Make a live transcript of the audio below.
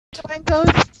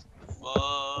Ghost.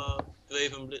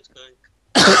 Draven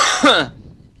Blitzcrank.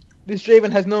 This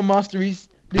Draven has no masteries.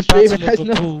 This Draven has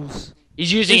no. Pools.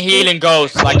 He's using healing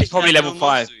ghost, like he's probably level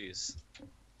 5.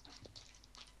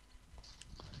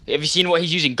 Have you seen what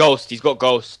he's using? Ghost. He's got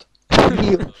ghost.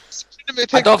 I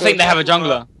don't think they have a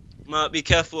jungler. Be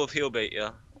careful of heal bait,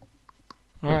 yeah.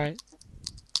 Alright.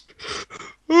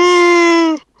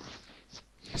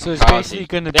 So it's basically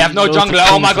gonna be. They have no jungler.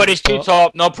 Oh my god, it's 2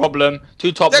 top. No problem.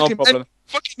 2 top, no problem.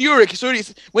 Fucking Yurik, it's already.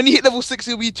 When you hit level 6,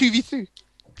 it'll be 2v2.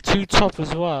 2 top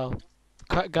as well.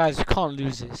 Guys, we can't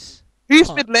lose this.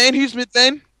 Who's mid lane? Who's mid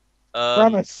lane?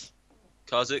 Promise.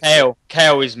 Kha'Zix.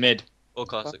 Kale is mid. Or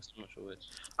Kha'Zix, I'm not sure which.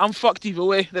 I'm fucked either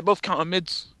way. They both count on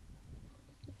mids.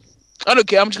 I don't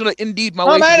care. I'm just gonna indeed my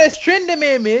way. Oh man, there's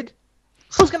Tryndamere mid.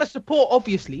 Who's gonna support?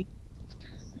 Obviously.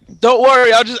 Don't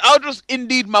worry. I'll just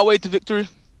indeed my way to victory.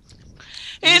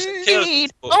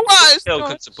 Indeed. Oh, Kale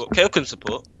can support. Kale can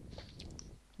support.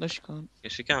 No, she can't.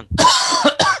 Yes, she can.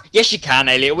 Yes, you can,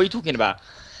 Elliot. What are you talking about?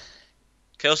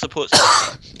 Kale supports.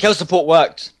 Kale support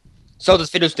works. So does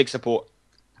Fiddlestick support.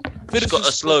 She's got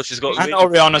a slow. She's got. And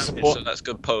Orianna support. So that's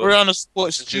good. Pose. Orianna support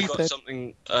is She's got stupid.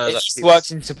 something. It works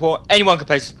in support. Anyone can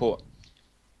play support.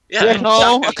 Yeah.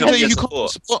 No, I can tell you can't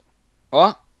support.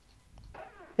 What?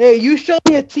 Hey, you show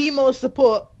me a Teemo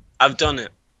support. I've done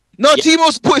it. No,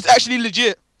 Teemo support is actually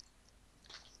legit.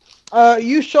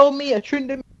 You show me a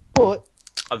Tryndamere support.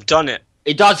 I've done it.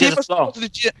 It does hit Teemo the slow. support is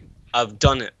legit. I've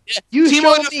done it. Yeah. You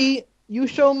Teemo show me. You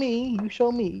show me. You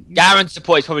show me. Garen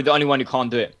support is probably the only one who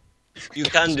can't do it. You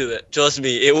can do it. Trust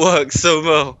me, it works so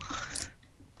well.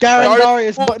 Garen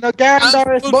Darius, but no Garen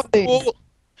Darius botting.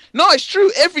 No, it's true.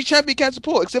 Every champion can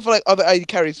support except for like other AD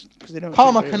carries because they don't.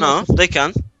 Karma can. No, they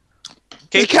can.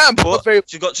 They can, but very.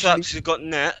 She's got trap. She's got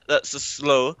net. That's a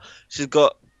slow. She's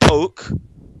got poke.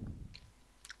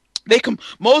 They can.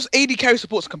 Most AD carry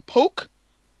supports can poke,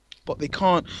 but they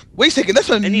can't. Wait a second. That's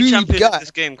a Any noob champion guy. in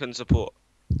this game can support.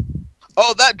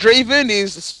 Oh, that Draven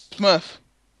is a Smurf.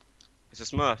 It's a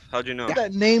Smurf. How do you know? Look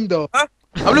at that name though. I'm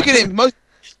looking at him.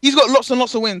 He's got lots and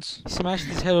lots of wins. He smashed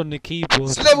his head on the keyboard.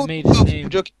 It's level Made his 12. name. I'm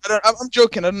joking. I'm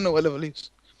joking. I don't know what level he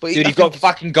is. But Dude, he's got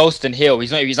fucking ghost and heal.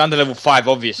 He's not. He's under level 5,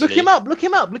 obviously. Look him up. Look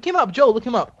him up. Look him up. Joe, look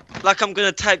him up. Like I'm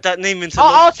gonna type that name into.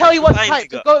 I'll tell you what to type.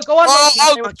 Go on.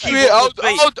 I'll do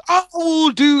it. I will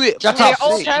do it. Shut Okay, up.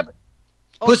 alt tab.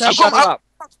 Pussy, tab. shut up.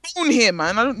 Phone here,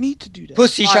 man. I don't need to do that.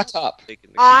 Pussy, shut up.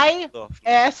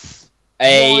 IS.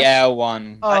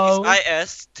 AL1.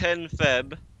 IS 10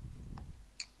 Feb.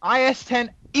 IS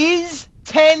 10 is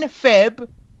 10 Feb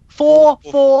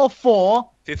 444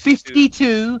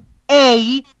 52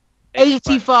 A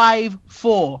 85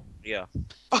 4. Yeah.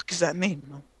 Fuck is that name,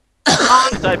 man?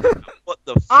 What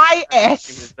the fuck IS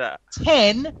is that?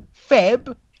 10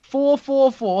 Feb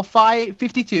 444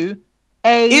 52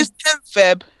 A Is 10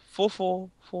 Feb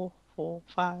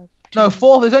 44445. No,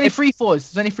 4. There's only 3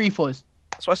 4s. There's only 3 4s.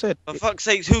 That's what I said. For fuck's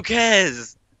sakes, who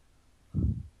cares?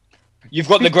 You've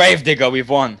got the Gravedigger. We've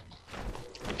won.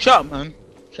 Shut up, man.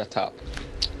 Shut up.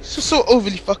 So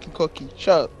overly fucking cocky.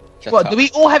 Shut up. Shut What? up. Do we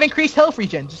all have increased health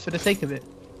regen just for the sake of it?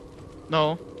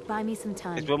 No. Buy me some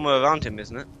time. It's one more around him,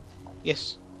 isn't it?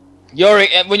 Yes.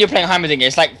 When you're playing Heimerdinger,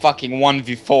 it's like fucking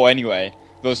 1v4 anyway.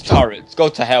 Those turrets. Go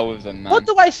to hell with them, man. What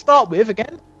do I start with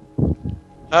again?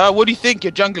 What do you think?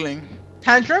 You're jungling?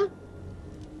 Tantrum?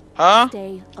 Huh?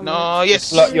 Stay No, alert.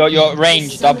 yes. Look, your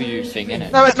range W thing,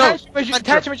 innit? No, No,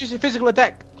 tantrum reduces physical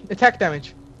attack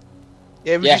damage.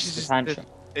 Yeah, it Yes, reduces the his- tantrum.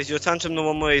 Is your tantrum the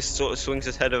one where he sort of swings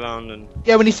his head around and?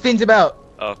 Yeah, when he spins about.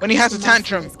 Oh, when he has a The master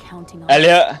tantrum. is counting on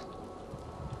Elliot,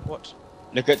 What?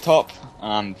 look at top.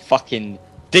 I'm fucking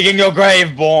digging your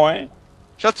grave, boy.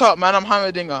 Shut up, man. I'm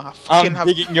Heimerdinger. I fucking I'm have.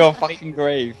 digging your fucking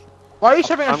grave. Why are you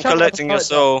shoving a I'm shovel collecting up your the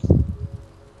soul.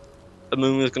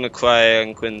 Amuma's gonna cry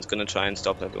and Quinn's gonna try and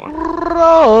stop everyone.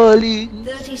 Rolling.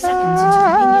 30 seconds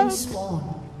until minions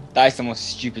spawn. That is the most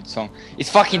stupid song. It's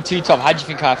fucking 2 top. How do you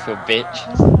think I feel,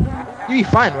 bitch? You'll be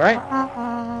fine, right?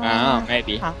 I don't know,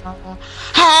 maybe.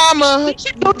 Hammer.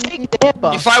 Go take their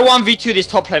buff. If I 1v2 this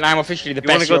top lane, I'm officially the You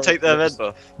wanna best. go hero. take their red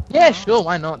buff? Yeah, sure,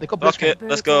 why not? They got Fuck Blitzcrank. it,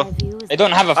 let's go. They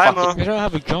don't have a Hi, fucking. We don't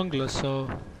have a jungler, so.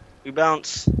 We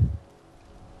bounce.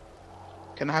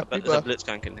 Can I have But there's a people?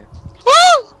 blitzcrank in here.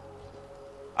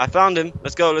 I found him.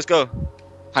 Let's go, let's go.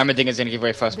 Heimerdinger's gonna give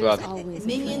away first There's blood. always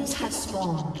minions have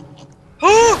spawned.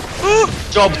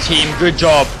 Job, team. Good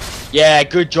job. Yeah,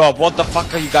 good job. What the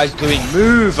fuck are you guys doing?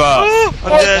 Move up. I'm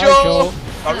dead. Joe.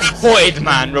 Reported,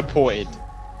 man. Reported.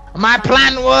 My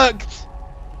plan worked!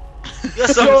 You're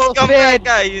some You're scumbag dead.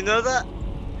 guy, you know that?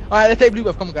 Alright, let's take blue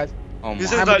buff, come on guys. Oh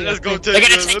This my. is like, let's go take They're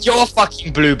gonna the take your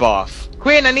fucking blue buff.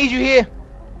 Quinn, I need you here.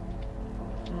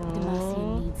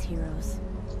 Demacia needs heroes.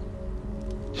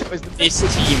 This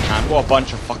team, man, what a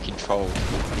bunch of fucking trolls.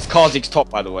 It's Karzik's top,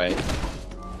 by the way.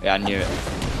 Yeah, I knew it.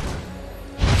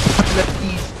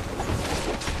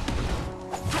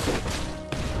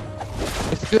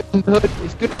 It's good in the hood.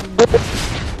 It's good in the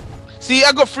hood. See,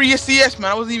 I got 3 CS,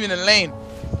 man. I wasn't even in lane.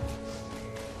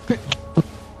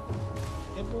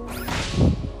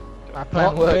 My plan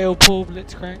What? worked. Bale, Paul,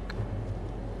 Blitzcrank.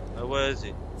 Where is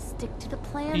he? Stick to the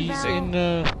plan, He's Val.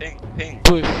 in Ping, ping.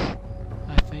 bush,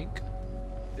 I think.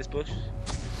 This bush.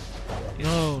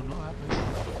 No, not that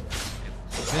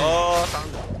bush. Oh, I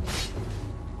found him.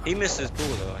 He missed his ball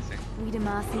though, I think. We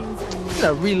Demacians are It's been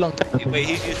a really long time. Wait,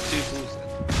 he's used 2 balls then.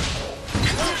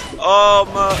 Oh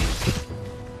my.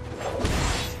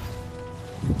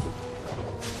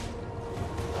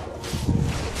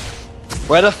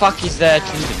 Where the fuck is their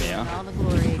Tryndamere? all the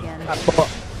glory again.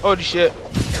 Holy shit.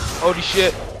 Holy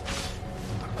shit.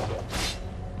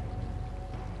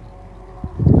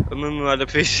 I'd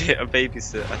appreciate a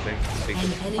babysit, I think.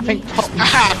 I think top.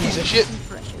 Haha, piece of shit.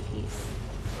 Pressure piece.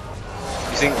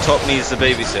 You think top needs a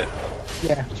babysit?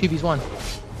 Yeah, 2v1.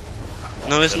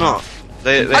 No, it's not.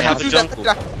 They I have can a do that jungle.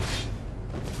 better.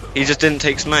 He just didn't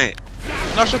take smite.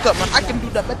 No, shut up, man. I can do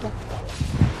that better.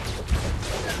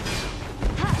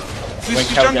 When Who's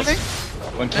Kel jungle gets,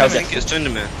 thing? when I Kel think gets, it's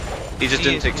Tryndamere. He just He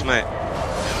didn't is. take smite.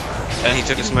 And he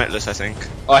took a smiteless, I think.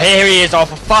 oh here he is, oh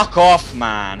for fuck off,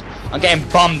 man. I'm getting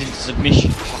bummed into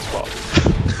submission. Fuck off,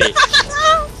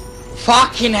 bitch.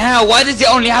 Fucking hell, why does it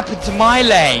only happen to my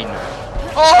lane?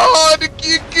 Oh, the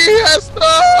Kiki has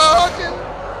started.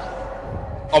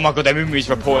 Oh my god, their movie is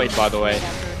reported, by the way.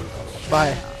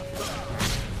 Bye.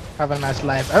 Have a nice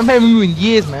life. I haven't played Moo in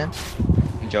years, man.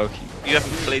 I'm joking. You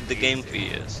haven't played the game for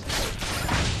years.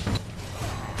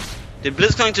 Did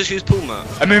Blitzcrank just use Puma?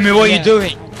 Amumi, what are Yeah. you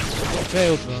doing?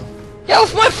 Failed, bro. Get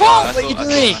off my farm! I What are you thought-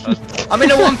 doing? I thought- I'm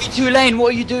in a 1v2 lane, what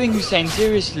are you doing, Hussein?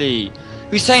 Seriously?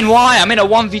 Hussein, why? I'm in a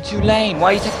 1v2 lane, why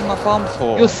are you taking my farm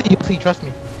for? You'll see,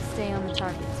 trophy. Stay on the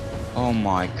target. Oh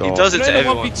my god. He does it You're to in a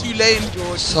everyone. 1v2 lane,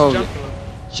 George. So- Jungle.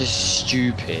 Just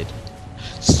stupid.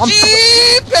 Stupid!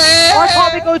 Why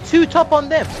can't they go 2 top on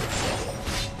them?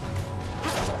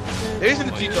 There isn't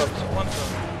a 2 top. It's 1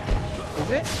 top.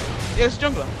 Is it? Yeah, it's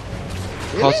jungler.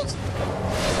 Cost-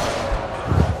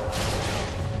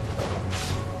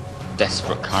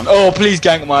 Desperate cunt. Oh, please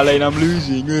gank my lane, I'm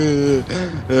losing.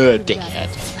 Dickhead.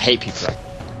 I hate people like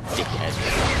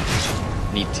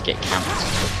dickhead. Need to get camped.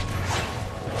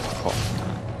 Fuck off,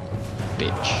 man.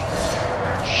 Bitch.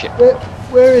 Shit.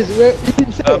 Where is it?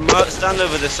 Where? Mark, stand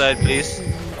over this side, please.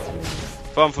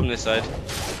 Farm from this side.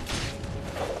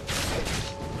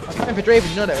 I'm coming for Draven,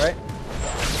 you know that, right?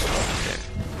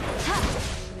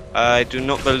 I do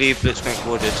not believe Blitzcrank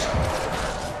warded. I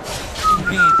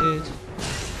think he did.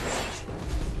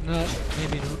 No,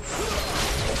 maybe not.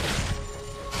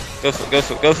 Go for it, go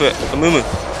for it, go for it. Amumu.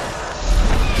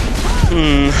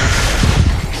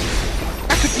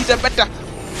 I could do that better.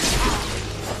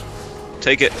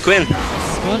 Take it. Quinn.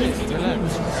 Got it?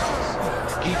 Relax.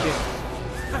 GG.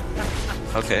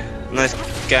 Okay. Nice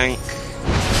gank.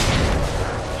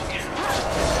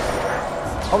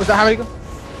 What was that? How many go?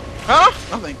 Huh?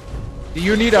 Nothing. Do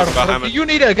you need a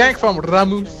gank from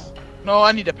Ramus? No,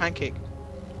 I need a pancake.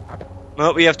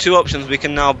 Well, we have 2 options. We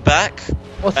can now back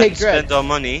Or take and drag. spend our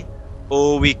money,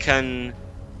 or we can...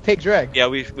 Take drag. Yeah,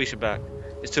 we should back.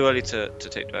 It's too early to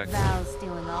take drag. Val's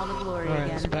stealing all the glory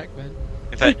Alright, it's again. back then.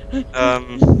 In fact,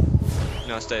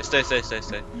 no, stay.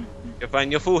 You're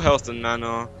fine. You're full health and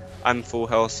mana. I'm full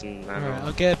health and mana. Alright,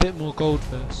 I'll get a bit more gold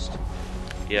first.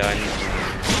 Yeah, I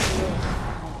need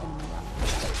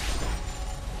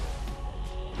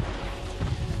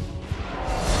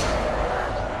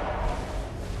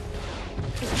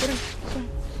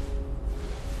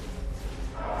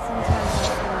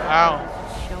Wow.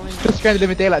 Showing Just trying to live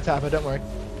in daylight time, but don't worry.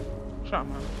 Shut up,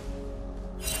 man.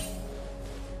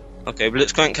 Okay,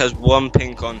 Blitzcrank has 1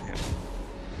 pink on him,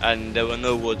 and there were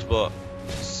no wards bought,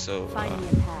 so Find me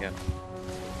a path. yeah.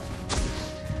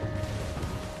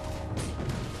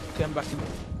 Okay, I'm back in.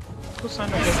 What's sign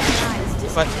of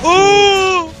eyes But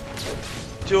Ooh,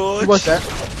 George. What's that?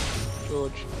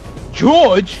 George.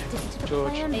 George!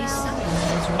 George. plan, Val.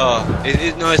 Oh,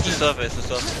 no, it's the server. It's the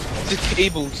server. It's just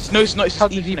cables. No, it's not. It's How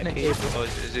just did you Ethernet even cable. Oh,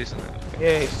 it's Ethernet.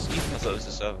 Okay. Yeah, it's I Ethernet. thought it was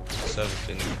the server. The server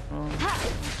thing. So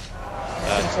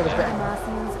it's better.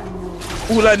 Demacians are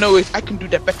no All I know is I can do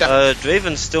that better.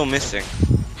 Draven's still missing.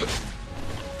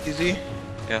 Is he?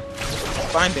 Yeah.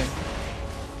 Find him.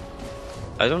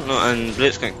 I don't know, and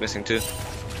Blitzcrank missing too.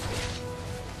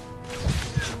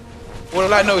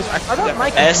 All I know is I I can do don't that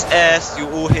like SS, you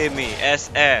all hear me?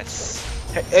 SS.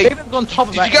 better. Hey, Draven's on top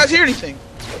of did you guys hear anything?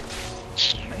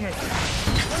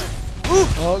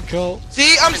 Oh, Joel.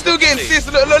 See, I'm still getting CS.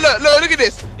 Look at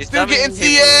this. It's Still getting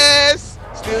damaging him. CS.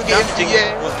 Still getting Damaging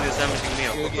CS. wasn't as damaging me.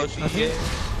 Still I've got getting CS.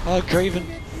 Oh, Draven.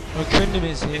 Oh, Trindam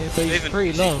is here, but he's Draven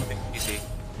pretty DC, low. DC.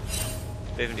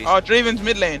 Draven DC. Oh, Draven's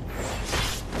mid lane.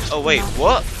 Oh wait,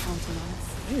 what?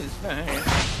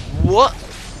 What?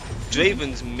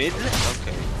 Draven's mid?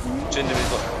 Okay. Trindam is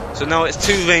bot. So now it's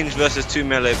 2 range versus 2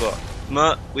 melee bot.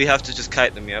 Mert, we have to just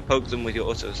kite them, yeah? Poke them with your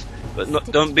autos. But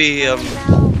don't be,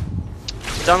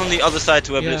 down on the other side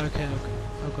to where Yeah, Blitz. okay. I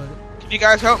got it. Can you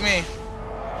guys help me?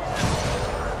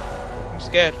 I'm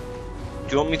scared.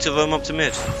 Do you want me to roam up to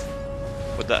mid?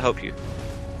 Would that help you?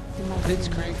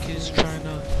 Blitzcrank is trying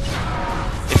to.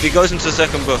 If he goes into the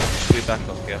second bush, we back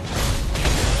off, yeah?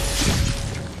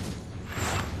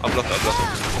 I'll block it.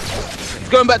 He's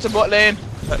going back to bot lane.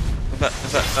 In fact,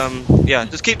 yeah,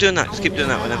 just keep doing that. Just keep doing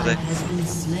that whenever they. Has been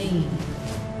slain.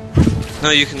 No,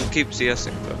 you can keep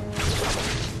CSing, but.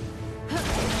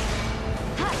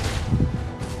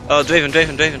 Oh, Draven.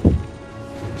 Draven's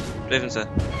there.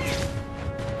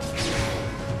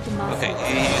 Okay,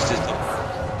 he used his top.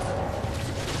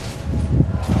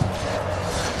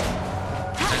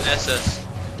 And SS.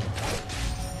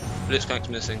 Blitzcrank's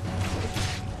missing.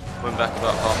 Went back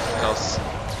about half health.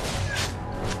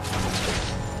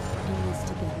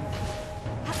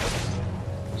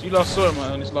 So you last saw him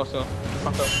on his last health.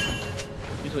 Fuck up.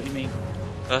 Is what you mean.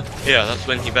 Yeah, that's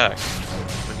when he backed.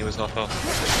 When he was half health.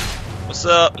 What's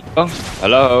up? Oh,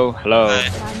 hello. Hey.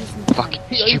 Fucking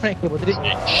Are you playing cable? Did it?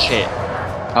 shit.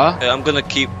 Huh? Yeah, I'm gonna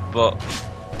keep bot.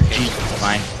 Jesus,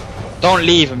 man. Don't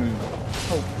leave him.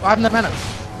 Oh, I have no mana.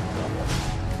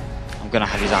 I'm gonna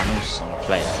have his animals on the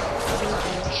player.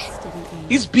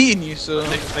 He's beating you, so.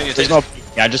 There's no.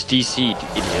 Yeah, I just DC'd,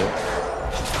 idiot.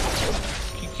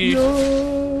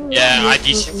 Yeah, I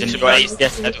DC'd and you got ace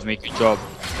death ahead of me. Good job.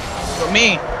 But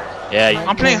me, Yeah.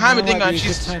 I'm playing Might Heimerdinger be a and good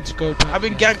she's. time to go back. I've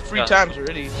been ganked 3 times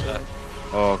already. So.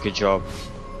 Oh, good job.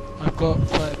 I've got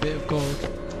quite a bit of gold.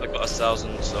 I got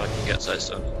 1,000 so I can get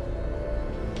Sightstone.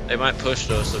 They might push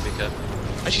though, so be careful.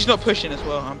 And she's not pushing as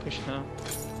well. I'm pushing her.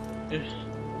 Yeah.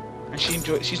 And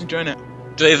she's enjoying it.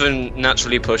 Draven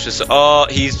naturally pushes. Oh,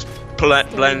 he's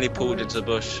blindly pulled into the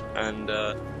bush, and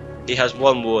he has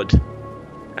 1 wood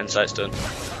and Sightstone.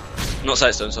 Not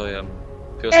Sightstone, sorry.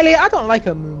 Pure Elliot, I don't like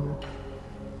a Moo.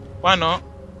 Why not?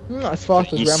 Not as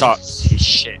fast as He Ram. sucks. He's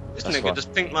shit. This That's nigga why.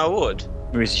 just pinked my wood.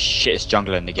 He's the shittest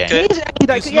jungler in the game. Okay. He's actually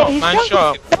like, He's yeah, not, he's man, jungle shut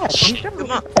up. best. He's jungle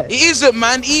Come on. best. He isn't,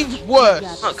 man. Eve's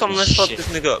worse. Oh, come on, let's fuck Shit. this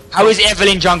nigga up. How is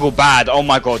Evelyn jungle bad? Oh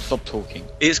my god, stop talking.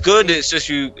 It's good. It's just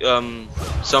you.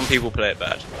 Some people play it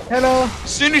bad. Hello. As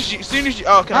soon as you.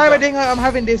 Oh, can I? Heimerdinger, I'm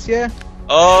having this, yeah?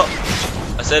 Oh,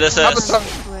 I said SS.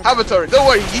 Have a turret. Don't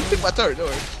worry. You hit my turret. Don't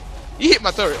worry. You hit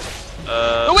my turret.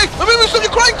 No wait. Stop!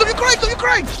 You're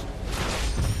crying.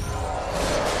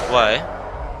 Why?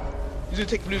 He's gonna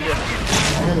take blue there.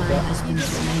 Has been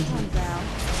slain.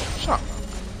 Shut up.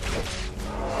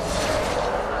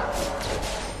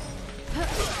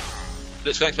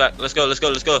 Let's go back. Let's go.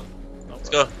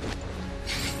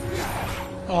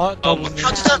 Oh, Oh, double, how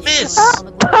did that miss?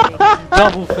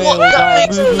 double fail. What? That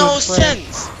makes moving no fresh.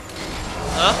 sense.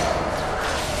 Huh?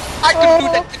 I could do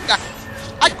that better.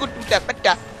 I could do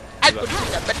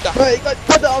that better. Right, you got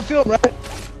put that on film, right?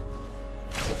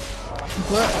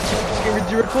 What?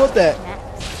 Did you record that?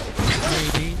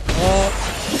 Maybe. Oh,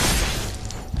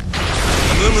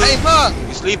 Hey, Mumu, Mark.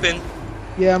 you sleeping?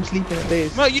 Yeah, I'm sleeping at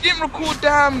days. Mark, you didn't record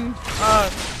damn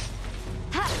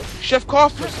Chef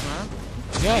Carfus, man.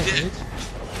 yeah, I He did. did.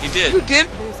 You did. You did?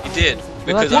 You did.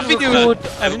 Well, I Because didn't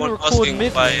everyone record asking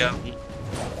mid by lane.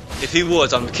 if he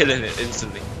was, I'm killing it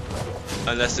instantly.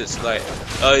 Unless it's like,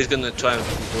 oh, he's gonna try and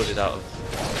record it out of.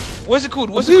 What's it called?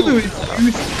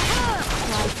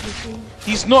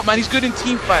 He's not, man. He's good in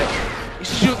team fight.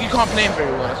 It's just you can't play him very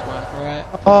well, that's why. Alright.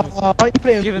 Why are you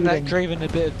playing Giving that Draven? Draven a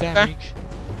bit of damage.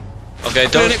 Okay,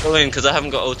 don't go in because I haven't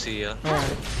got OT yet.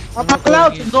 Alright. I'm not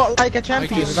allowed to not like a I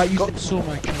champion. just Like you got said. saw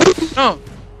my camp. No.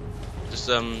 Just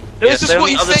This is stay on what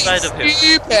the he's other saying. side of him.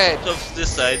 Stupid. Move to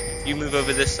this side, you move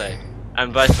over this side,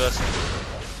 and vice versa.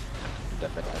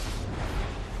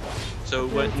 So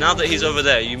now that he's over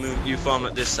there, you farm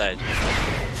at this side. An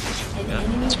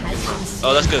enemy has been slain.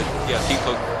 Oh, that's good. Yeah, keep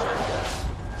poking.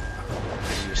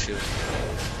 Use shield.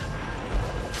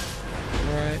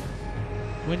 Alright.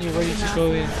 When you're ready to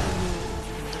go in.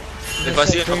 If I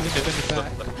see him, Draven's gonna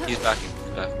back. he's backing.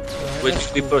 Alright, Wait,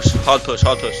 that's we cool. push, hard push.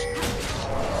 Auto.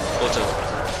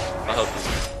 I'll help you.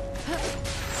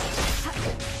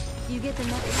 You get the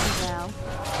next one, Val.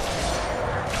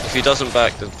 If he doesn't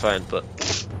back, then fine. But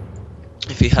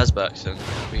if he has backed, then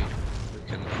we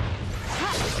can.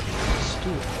 do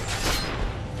it.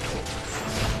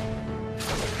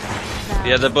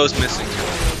 Yeah, they're both missing.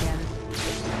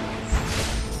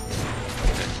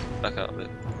 Back out a bit.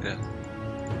 Yeah.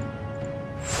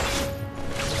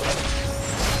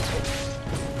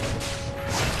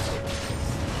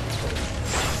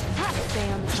 Stay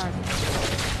on the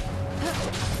target.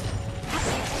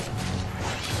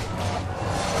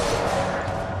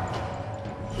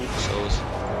 Souls.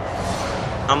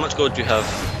 How much gold do you have,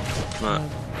 Matt?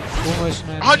 Almost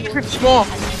 9. 150 more.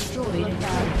 Destroyed a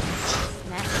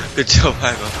barrier. Good job,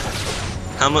 Hango.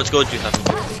 How much gold do you have?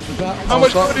 How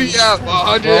much more do you have?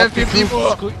 150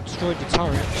 more. Destroyed the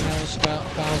turret, now it's about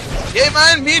 1,000. Yeah,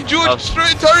 man. Me and George Oh.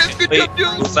 destroyed turrets. Good Wait, job, go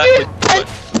George. back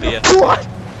with BF. What?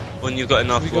 When you got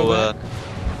enough We for go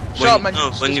Shut up, man.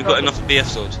 when you got enough for BF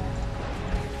sword.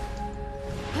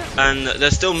 And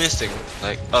they're still missing.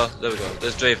 Like, oh, there we go.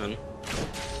 There's Draven.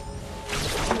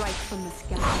 Right from the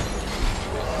sky.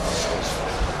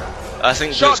 I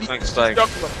think Shut Blitzcrank's up,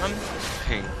 like man.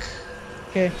 pink.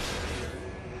 Okay.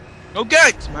 No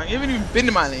ganks, man. You haven't even been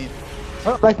to my lane. I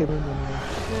don't like it.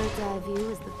 Bird's eye view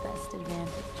is the best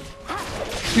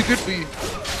advantage. Too good for you.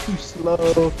 Too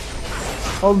slow.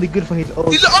 Only good for his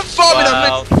own. He's I'm farming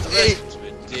Wow, that man. Hey, that's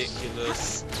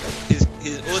ridiculous.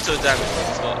 His auto damage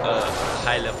has got a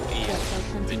high level E.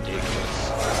 Ridiculous.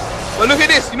 but look at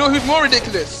this. You know who's more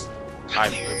ridiculous? High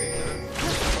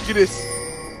Look at this.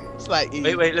 It's like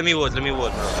Wait, let me ward. No,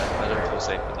 I don't feel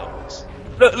safe with that voice.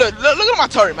 Look at my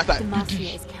turret, man. It's like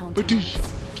Demacia is counting. dish,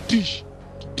 dish,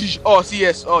 dish. Oh,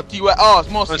 CS. Oh, TY. Oh, it's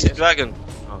more Oh, it's a CS. dragon.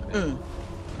 Okay.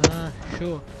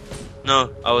 Sure.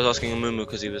 No, I was asking Mumu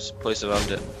because he was placed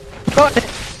around it. Got it.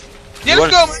 Yeah,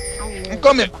 let's go, man. I'm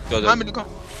coming. Go then. I'm in the come.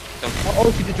 I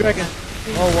ulti the dragon.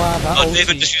 Oh wow, that Oh, ulti.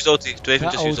 Draven just used ulti. Draven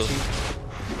That just used ulti. ulti.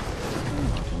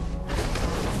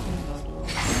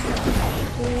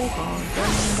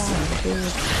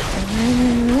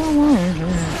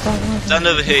 Stand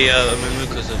over here, Mumu,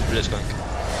 because of Blitzcrank.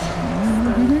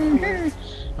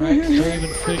 Right,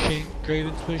 Draven's pushing.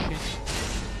 Draven's pushing.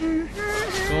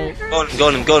 Go.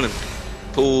 Go on him.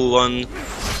 Pull 1,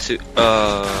 2.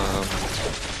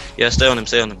 Yeah, stay on him.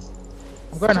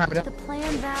 I'm going to have it. The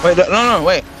plan Val. Wait, no,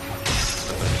 wait.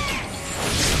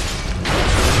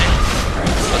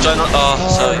 I'll try not. Oh,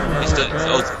 sorry.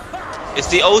 It's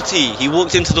the ulti. He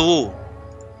walked into the wall.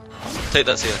 Take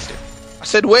that CS. Yeah. I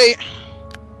said wait.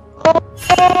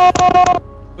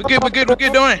 We're good,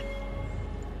 don't worry.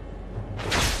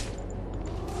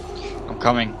 I'm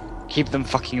coming. Keep them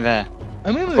fucking there.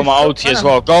 I mean, Got my ulti as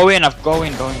well. Go in.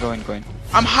 Going.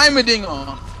 I'm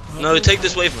Heimerdinger. No, take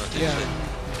this wave, man. Take Yeah. this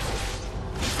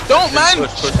wave. Don't, man.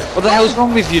 Push it. What the hell's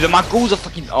wrong with you? The my ghouls are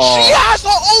fucking. She Oh. has her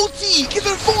ulti. Give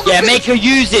her phone. Yeah, make her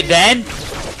use it then.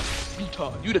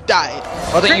 Retard. You'd have died.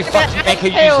 Why don't you fucking make her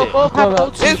use it? Go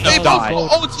that They ulti. both die.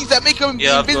 got ultis that make them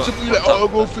Yeah, I've got- invincible. You're like, oh, I'll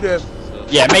go for them.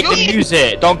 Yeah, make them use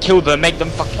it. Don't kill them. Make them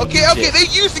fucking Okay, use okay, it. they're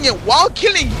using it while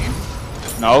killing you.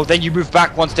 No, then you move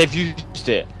back once they've used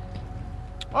it.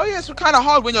 Oh yeah, it's kind of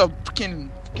hard when you're freaking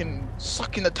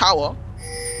sucking the tower.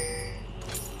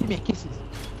 Give me kisses.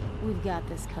 We've got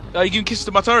this covered. You can kiss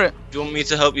to my turret. Do you want me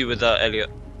to help you with that, Elliot?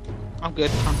 I'm good.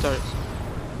 I'm turrets.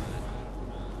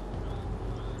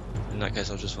 In that case,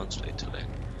 I'll just run straight to lane.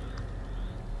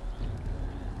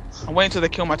 I'm waiting till they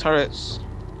kill my turrets.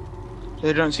 So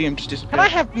they don't see him just disappear. Can I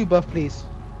have blue buff, please?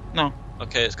 No.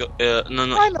 Okay, let's go.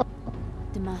 No. I know.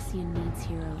 Demacia needs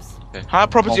heroes. High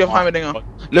property Oh of my Heimerdinger. God.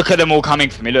 Look at them all coming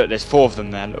for me. Look, there's 4 of them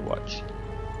there. Look, watch.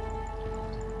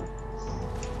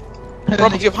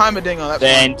 Property of Heimerdinger. That's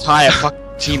Their fine. entire fucking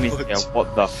team is here.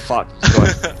 What the fuck is going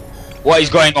on? What is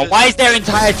going on? Why is their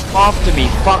entire team after me?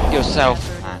 Fuck yourself,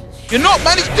 man. You're not,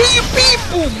 man. It's 2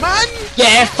 people, man.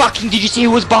 Yeah, fucking. Did you see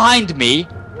who was behind me?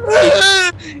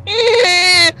 That's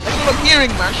what I'm hearing,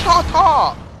 man. Shut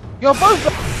up. You're both.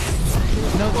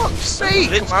 For fuck's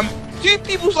sake, man. 2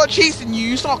 people start chasing you.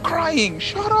 You start crying.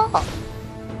 Shut up.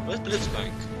 Where's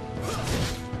Blitzcrank?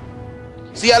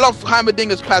 See, I love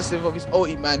Heimerdinger's passive of his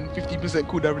ulti, man. 50%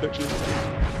 cooldown reduction.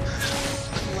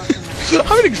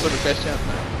 Heimerdinger's not the best champ,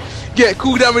 man. Get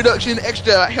cooldown reduction,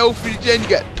 extra health regen, you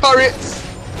get turrets.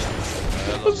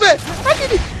 What's that?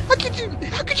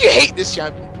 How could you hate this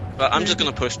champion? But I'm just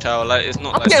gonna push tower. Like it's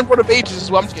not I'm like. getting Rod of Ages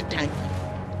as well. I'm just getting tanked.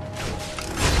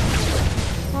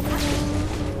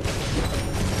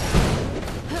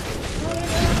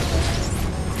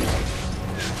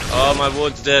 Oh, my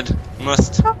ward's dead.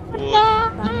 Must. Ward.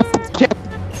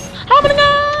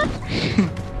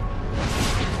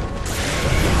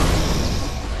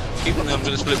 Even though I'm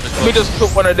gonna split this Let me just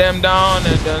put one of them down and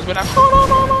then be like, no.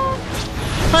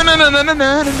 Demacians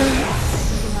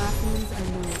are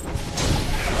moving.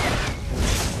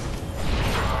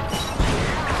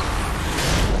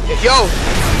 Yo!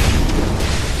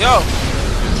 Yo!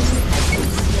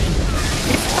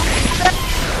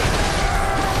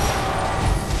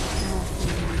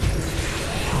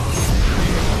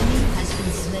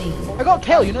 I got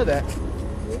killed, you know that.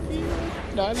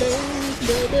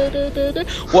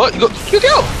 What? You got kill?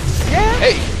 Yeah.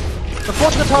 Hey!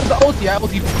 Before the time the ulti, I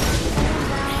ulti.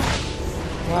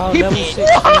 Wow, He- level 6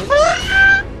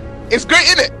 hits. It's great,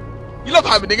 innit? You love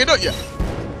Hyman, nigga, don't you?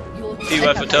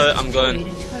 T-Ride for turret, I'm going.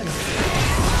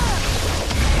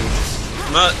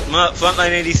 Mert,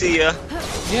 frontline ADC, yeah?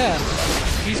 Yeah.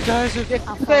 These guys are.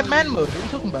 They're man mode. What are you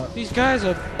talking about? These guys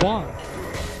are bomb.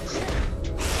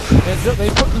 They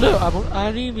put. Look, I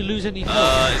didn't even lose any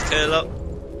health. Is Kayle up?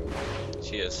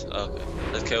 She is. Okay.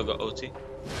 Has Kayle got OT?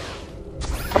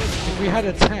 If we had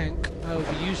a tank, that would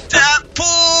be useful. Tap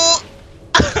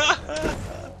pull!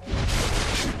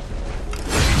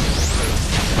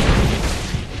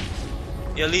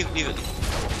 Yeah, leave it.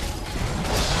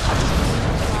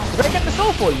 Did I get the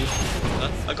soul for you?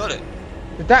 I got it.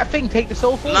 Did that thing take the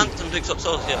soul for you? Lantern picks up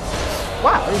souls, yeah.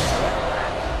 Wow, I didn't know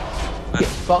that. Get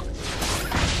fucked.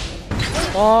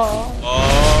 Oh,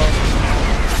 Oh.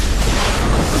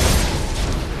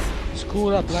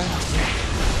 school up, line.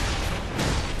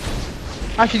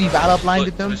 Actually, Valor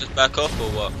blinded What, them. just back off or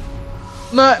what?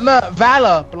 No,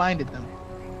 Valor blinded them.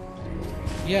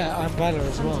 Yeah, I'm Valor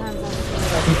as well.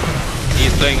 Sometimes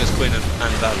He's playing as Quinn and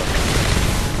Valor.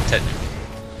 Technically.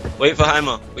 Wait for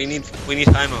Heimer. We need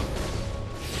Heimer.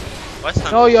 What's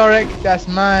Heimer? No, Yorick, that's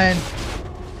mine.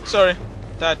 Sorry.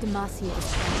 Dad. Demacia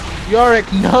is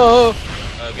Yorick, no.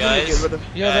 Guys. Get rid of.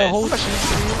 Yeah, the whole team.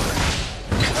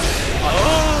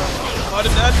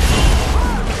 Pardon, Dad.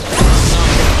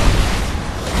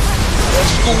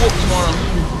 School walk tomorrow.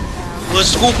 What's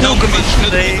School pilgrimage.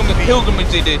 You know the pilgrimage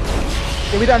they did.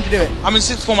 Yeah, we don't have to do it. I'm in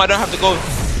sixth form, I don't have to go.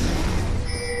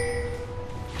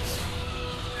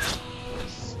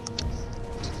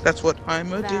 That's what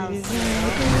I'm a vows.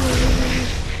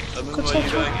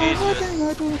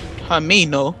 I mean,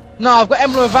 no. No, I've got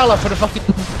Emblem of Valor for the fucking.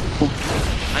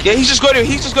 Yeah, he's just got it.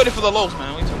 He's just got it for the lows,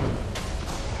 man. What are you talking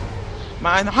about?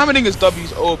 Man, Hammerdinger's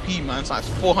W's OP, man. It's like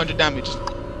 400 damage.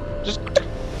 Just, and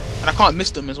I can't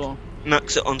miss them as well.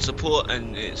 Max it on support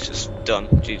and it's just done.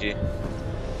 GG.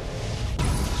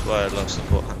 That's why I love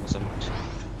support Hammer so much.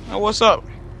 Now, what's up?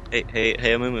 Hey,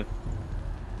 Amumu.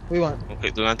 We want. I'll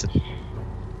pick the lantern.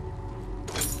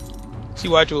 See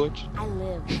why, George? I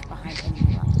live behind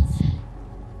enemy lines.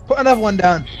 Put another one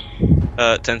down.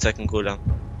 10-second cooldown.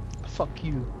 Fuck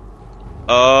you.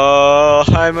 Oh,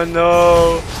 Heimer,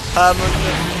 no! Hammer,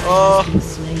 no! Oh,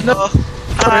 No.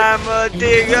 Hammer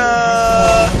digger!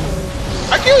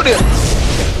 I killed him!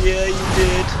 Yeah, you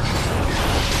did.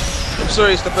 I'm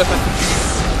sorry, it's the best I can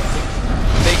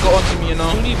do. They got onto me, you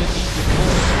know. Don't even need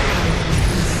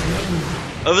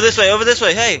to Over this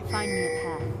way, hey! Find me a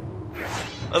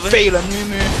path. Over here. Failing,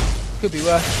 Mumu. Could be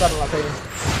worse. I don't like failing.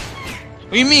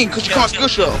 What do you mean? Because you can't skill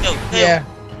shot. Yeah.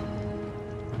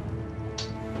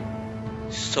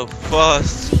 So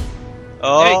fast. There you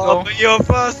Oh, go. but you're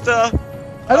faster!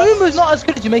 Alumu's not as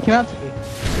good as you make him out to be.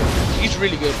 He's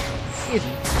really good. He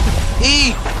isn't.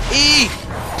 E!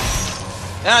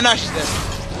 Yeah, now she's dead.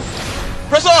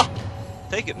 Press R!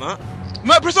 Take it, Matt.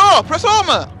 Matt, press R! Press R,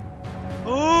 Matt!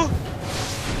 Oh,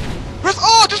 Press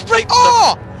R! Just press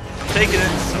R! I'm taking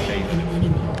it.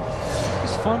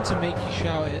 It's fun to make you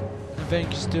shout it and then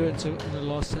just do it in the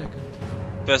last second.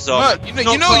 Press R. Matt,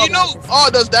 you know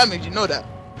R does damage, you know that.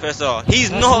 Press R.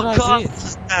 He's That's not what I did.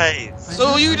 cast, guys.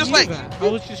 So you I just knew like- that. I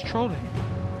was just trolling.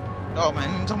 Oh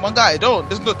man, one guy, don't.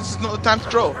 This is not the time to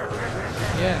troll.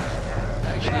 Yeah,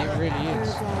 actually it really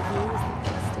is.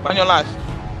 On your life.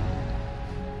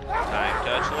 Time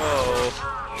to troll.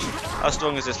 How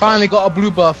strong is this? Finally got a blue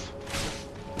buff.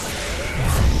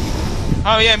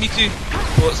 Oh yeah, me too.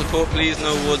 Support, please.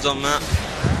 No wards on Matt.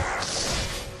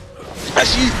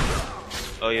 That's you.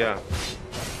 Oh yeah.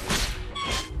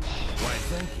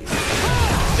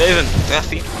 Draven,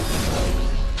 Rafi.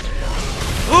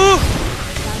 Ooh!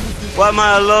 Why am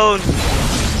I alone?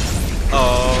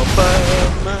 All by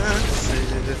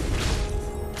myself.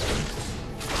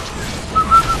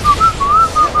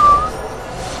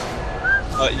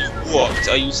 What?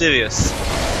 Are you serious?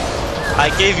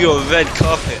 I gave you a red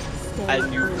carpet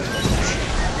and you.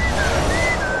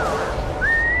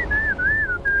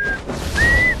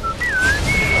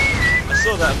 I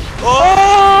saw that.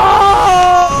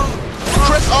 Oh!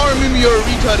 Press R and Mimi, you're a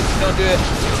retard if you don't do it.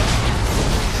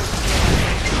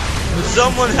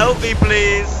 Someone help me,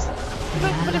 please.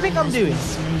 What do you think I'm doing?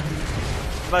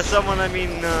 By someone, I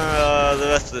mean the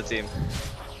rest of the team.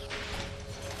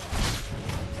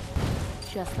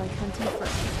 just like hunting fruit.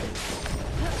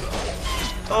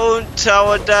 Don't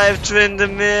tower dive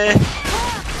Tryndamere.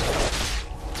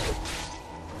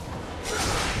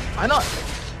 Why not?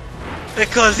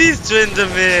 Because he's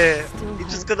Tryndamere. He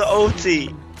just got the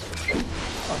ulti.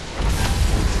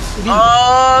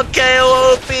 Oh,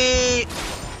 KOP!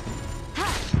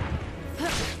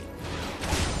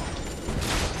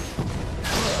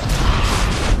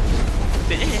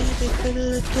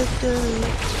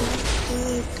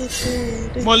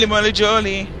 Molly, Molly,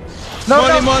 Jolly. No,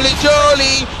 Molly, no. Molly,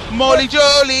 Jolly. Molly,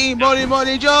 Jolly. Molly,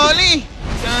 Molly, Jolly.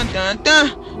 Dun, dun,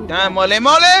 dun. Dun, Molly,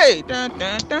 Molly. Dun,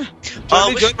 dun, dun. Oh,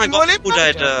 I Jolly, wish Jolly, my Molly, god Molly.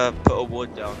 I'd put a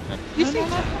wood down.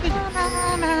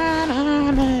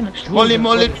 Molly,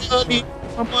 Molly, Jolly.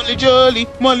 Molly, Jolly.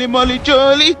 Molly, Molly,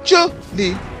 Jolly.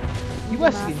 Jolly. You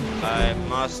were singing. I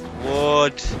must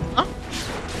wood.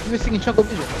 You were singing Choco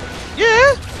Vision.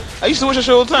 Yeah. I used to watch that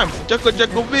show all the time. Jacko,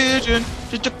 Jacko Vision.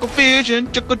 Jacko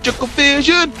Vision. Jacko, Jacko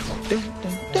Vision. Dun,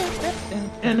 dun, dun,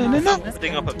 dun, dun, dun, dun.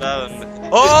 Thing up a Baron.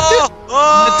 Oh!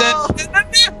 Oh!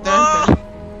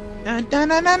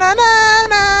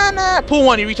 Pull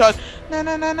one, you retard. Na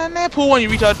na na na na. Pull one, you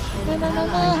retard. Na na na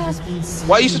na.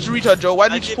 Why are you such a retard, Joe? Why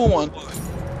did you just pull one?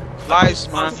 Lies,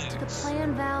 man. The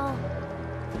plan, Val.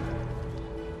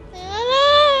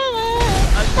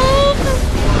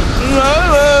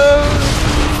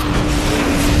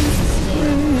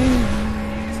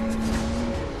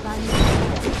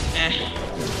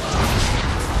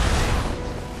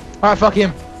 Alright, fuck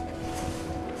him.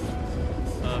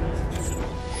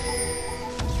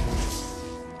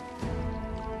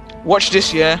 Watch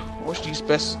this, yeah. Watch these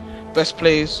best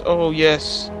plays. Oh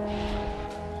yes.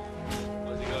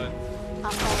 Where's he going?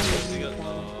 I'll follow you.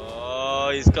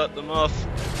 Oh, he's got them off.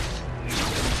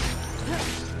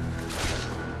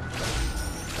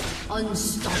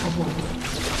 Unstoppable.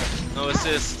 No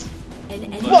assist. An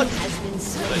enemy What? has been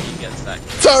So slain. he gets sacked.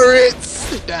 Turrets.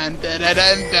 Dun dun dun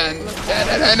dun dun dun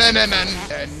dun dun dun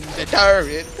dun. The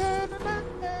turret.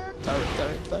 Turret.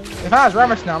 If I was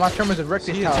Ramus now, my tremors would wreck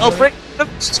this tower. Oh, break.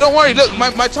 Don't worry. Look,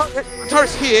 my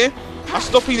turret's here. I'm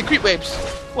stopping the creep waves.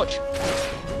 Watch.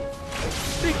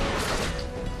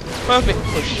 Perfect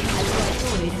push.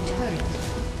 Destroyed a turret.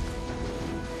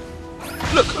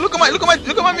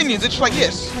 Look at my minions. It's just like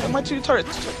yes. Look at my two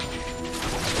turrets.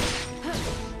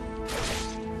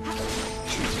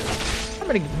 I'm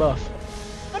gonna get buff.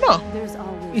 I know. There's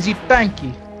always Is he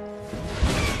tanky?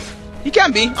 He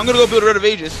can be. I'm gonna go build a Red of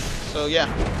Ages. So yeah.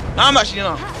 No, I'm actually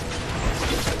not.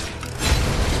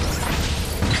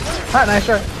 Ah, nice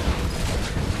try.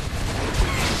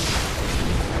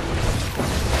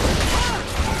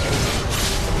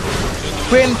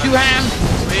 Quinn, two hands.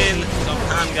 Win, some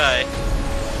hand guy.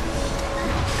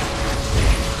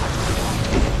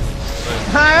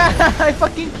 I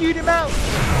fucking queued him out.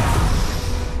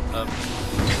 Oh,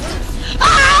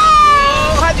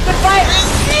 Had a good fight.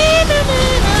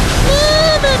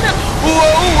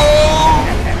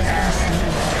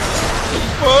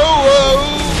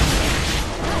 Whoa.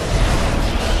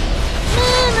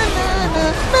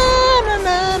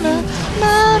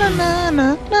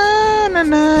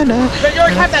 But you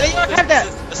already have that. You already have that.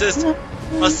 assist.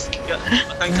 Must get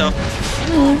thanks off.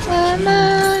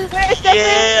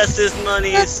 Yeah, assist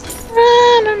monies.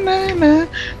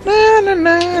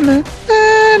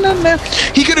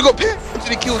 He could have got pinned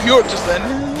to kill Europe just then.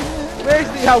 Where's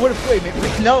the? I would have put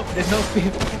him. No, there's no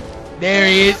fear. There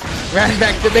he is. Ran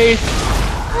back to base.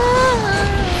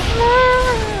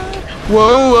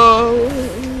 Whoa.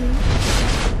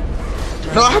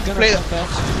 No, I have to Gonna play come that.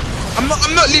 back. I'm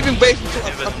not leaving base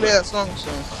until I play that song. So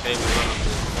Okay,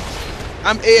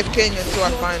 I'm AFKing until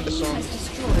I find the song. Has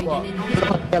destroyed an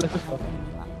inhibitor. Yeah, let's just go.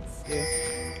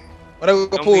 But I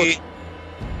got don't pulled. be.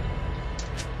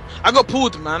 I got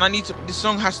pulled, man. I need to. This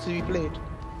song has to be played.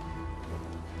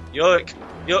 Yorick.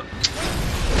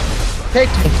 Take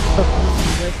me.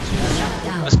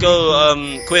 Let's go,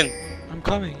 Quinn. I'm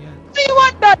coming, yeah. Do you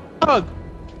want that dog?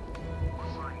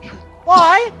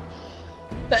 Why?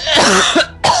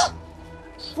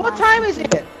 What time is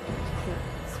it?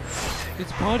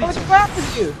 It's party What's time. wrong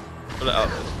with you? Pull it out.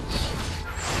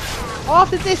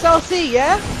 After this, I'll see,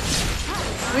 yeah?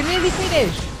 We're nearly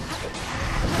finished.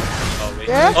 Oh, wait.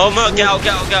 Yeah? Oh, Merc, get out.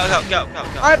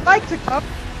 I'd like to come.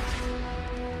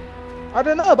 I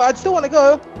don't know, but I'd still want to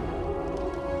go.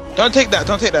 Don't take that.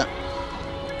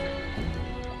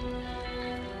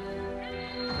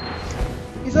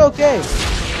 It's okay.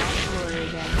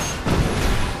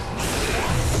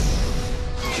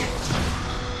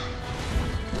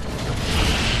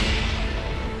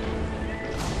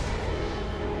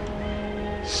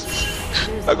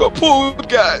 I got pulled,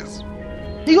 guys.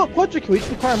 He got quadra kill, he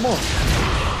should require more.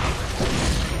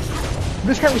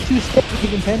 This guy was too scared to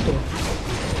give him Pento.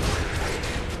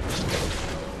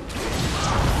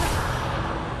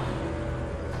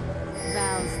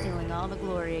 Val's stealing all the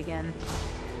glory again.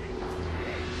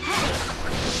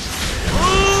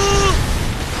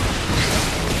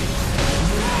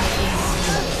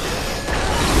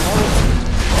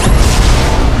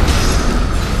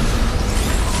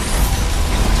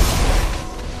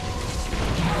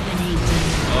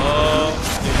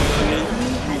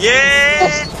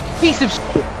 Yeah! Piece of shit.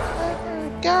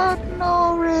 Got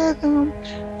no rhythm,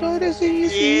 but it's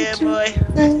easy Yeah, to boy.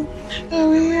 say that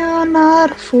we are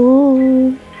not a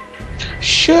fool.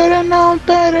 Should've known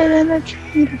better than to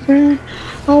treat a friend.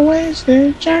 A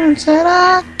wasted chance that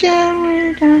I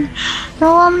can't return.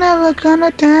 No, I'm never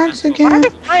gonna dance again.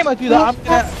 Every time I do that, I'm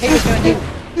gonna hate it, gonna hate it.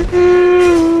 You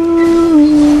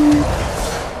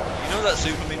know that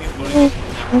super minion boy?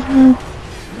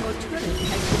 Your turret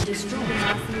has been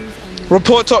destroyed.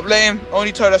 Report top lane,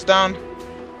 only turret us down.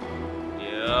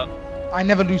 Yeah. I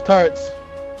never lose turrets.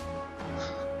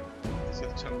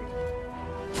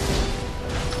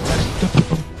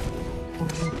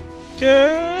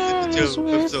 Just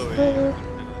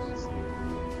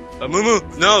Mumu,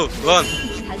 no, run.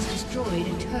 Has destroyed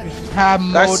a turret.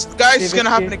 Ham mode. Guys, it's gonna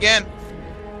happen activated. again.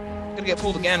 Gonna get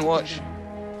pulled again, watch.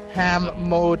 Ham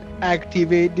mode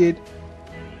activated.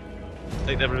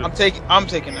 Take that room. I'm taking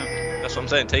that. That's what I'm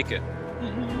saying, take it.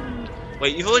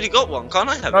 Wait, you've already got one, can't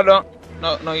I have No, it?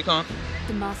 no. No, you can't.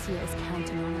 Demacia is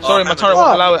counting on us. Sorry, my turret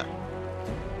won't allow it.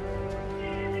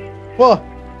 What?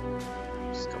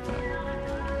 Just go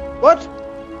back. What?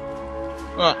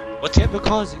 What? What's Get it? the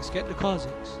Kha'Zix, get the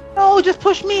Kha'Zix. No, just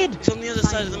push mid. It's on the other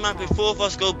side of the map. If 4 of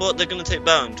us go bot, they're gonna take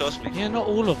Baron, trust me. Yeah, not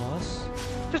all of us.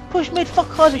 Just push mid. Fuck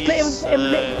Kha'Zix. Let him. He's, Let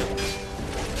him.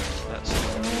 that's...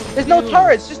 There's no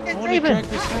turrets. Just I get wanna drag Draven.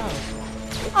 this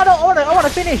out. I wanna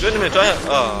finish. Join him in, try it.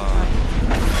 Oh.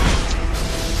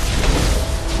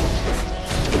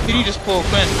 Did you just pull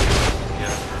Quinn?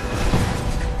 Yeah.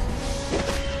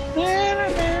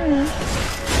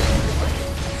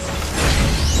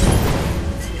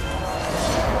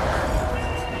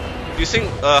 Do you think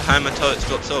Hammer turrets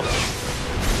drops off?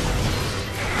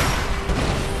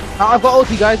 I've got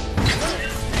ulti, guys.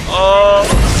 Oh!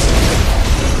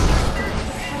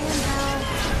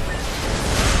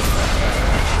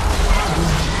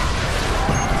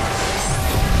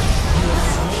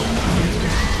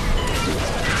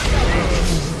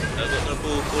 I got no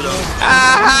ball, hold on.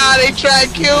 Ah, they try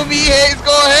and kill me. Hey,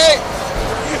 go ahead.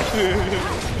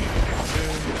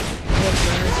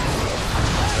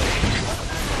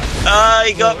 Ah,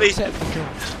 he got me! Except for John.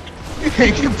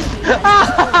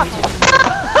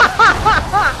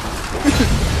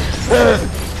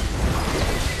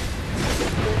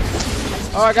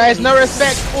 Alright, guys, no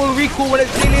respect. All recall when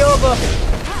it's nearly over.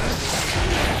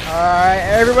 Alright,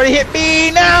 everybody hit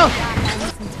me now.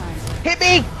 Hit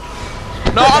me.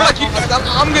 No, I'm like you guys.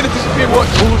 I'm gonna disappear. Watch.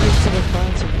 Pulled into the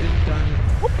fans and didn't die.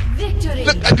 Victory.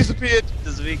 Look, I disappeared.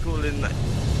 Does recall in like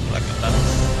a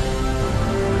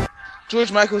dance?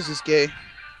 George Michael's is gay.